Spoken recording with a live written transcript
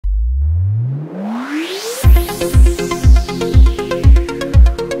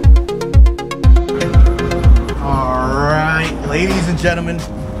gentlemen,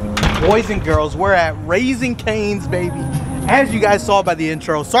 boys and girls, we're at Raising Cane's, baby. As you guys saw by the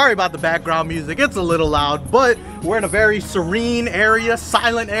intro, sorry about the background music, it's a little loud, but we're in a very serene area,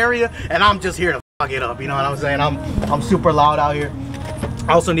 silent area, and I'm just here to fuck it up, you know what I'm saying? I'm super loud out here.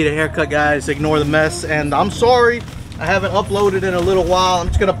 I also need a haircut, guys, ignore the mess, and I'm sorry I haven't uploaded in a little while. I'm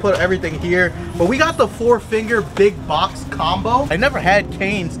just gonna put everything here, but we got the 4-finger big box combo. I never had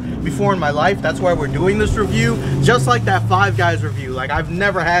Cane's before in my life. That's why we're doing this review, just like that Five Guys review. Like, I've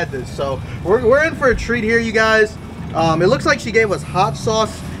never had this, so we're in for a treat here, you guys. It looks like she gave us hot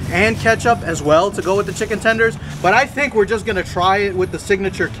sauce and ketchup as well to go with the chicken tenders, but I think we're just gonna try it with the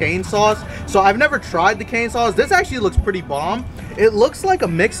signature Cane sauce. So I've never tried the Cane sauce. This actually looks pretty bomb. It looks like a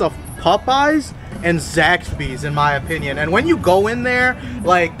mix of Popeyes and Zaxby's, in my opinion. And when you go in there,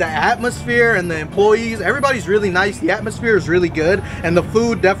 like, the atmosphere and the employees, everybody's really nice. The atmosphere is really good, and the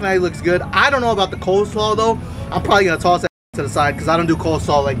food definitely looks good. I don't know about the coleslaw though. I'm probably gonna toss that to the side because I don't do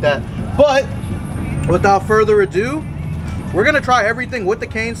coleslaw like that. But without further ado, we're gonna try everything with the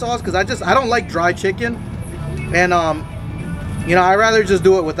Cane sauce because I don't like dry chicken, and you know, I'd rather just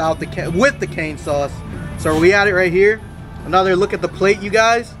do it without the Cane sauce. So we at it right here. Another look at the plate, you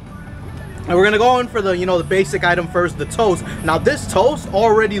guys. And we're gonna go in for the, you know, the basic item first, the toast. Now this toast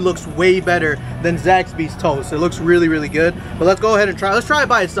already looks way better than Zaxby's toast. It looks really, really good. But let's go ahead and try. Let's try it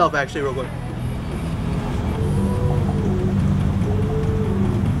by itself, actually, real quick.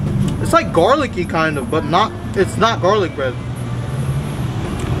 It's like garlicky kind of, but not. It's not garlic bread.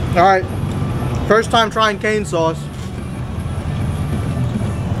 All right, first time trying Cane sauce.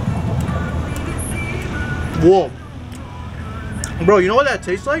 Whoa, bro! You know what that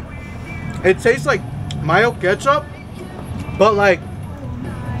tastes like? It tastes like mayo ketchup, but like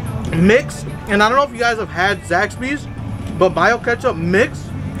mixed. And I don't know if you guys have had Zaxby's, but mayo ketchup mixed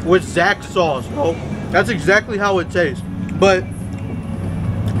with Zax sauce, bro. That's exactly how it tastes. But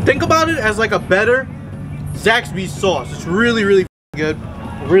think about it as like a better Zaxby's sauce. It's really, really good.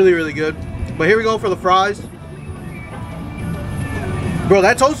 Really, really good. But here we go for the fries. Bro,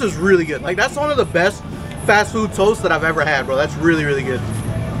 that toast is really good. Like, that's one of the best fast food toasts that I've ever had, bro. That's really, really good.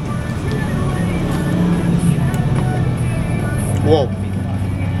 Whoa.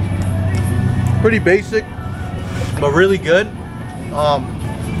 Pretty basic, but really good.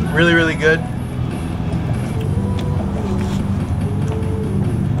 Really, really good.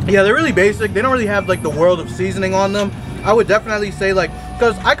 Yeah, they're really basic. They don't really have like the world of seasoning on them. I would definitely say, like,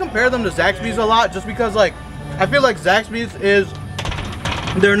 because I compare them to Zaxby's a lot, just because, like, I feel like Zaxby's is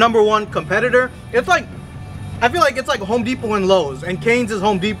their #1 competitor. It's like, I feel like it's like Home Depot and Lowe's, and Cane's is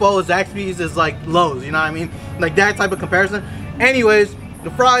Home Depot, Zaxby's is like Lowe's, you know what I mean? Like that type of comparison. Anyways, the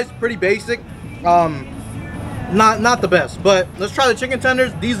fries, pretty basic. Not the best, but let's try the chicken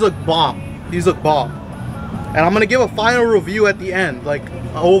tenders. These look bomb. These look bomb. And I'm gonna give a final review at the end, like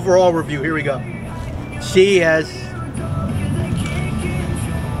an overall review. Here we go. Cheers.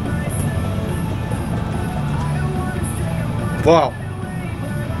 Wow.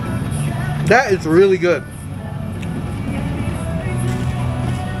 That is really good.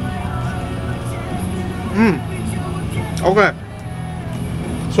 Okay.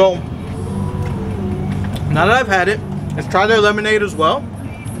 So, now that I've had it, let's try their lemonade as well.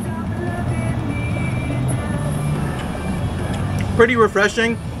 Pretty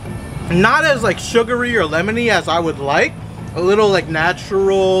refreshing. Not as like sugary or lemony as I would like. A little like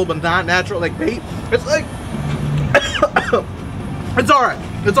natural, but not natural, like bait. It's like it's alright.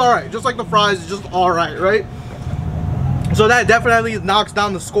 It's alright. Just like the fries, it's just alright, right? So that definitely knocks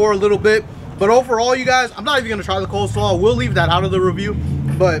down the score a little bit. But overall, you guys, I'm not even gonna try the coleslaw. We'll leave that out of the review.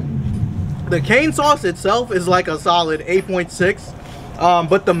 But the Cane sauce itself is like a solid 8.6.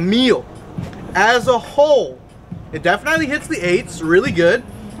 But the meal as a whole, it definitely hits the 8s, really good.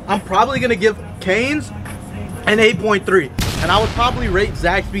 I'm probably gonna give Cane's an 8.3. And I would probably rate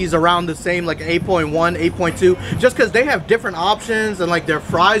Zaxby's around the same, like 8.1, 8.2, just because they have different options and like their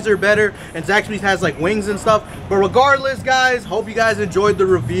fries are better, and Zaxby's has like wings and stuff. But regardless, guys, hope you guys enjoyed the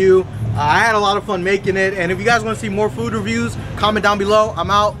review. I had a lot of fun making it, and if you guys want to see more food reviews, comment down below. I'm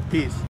out. Peace.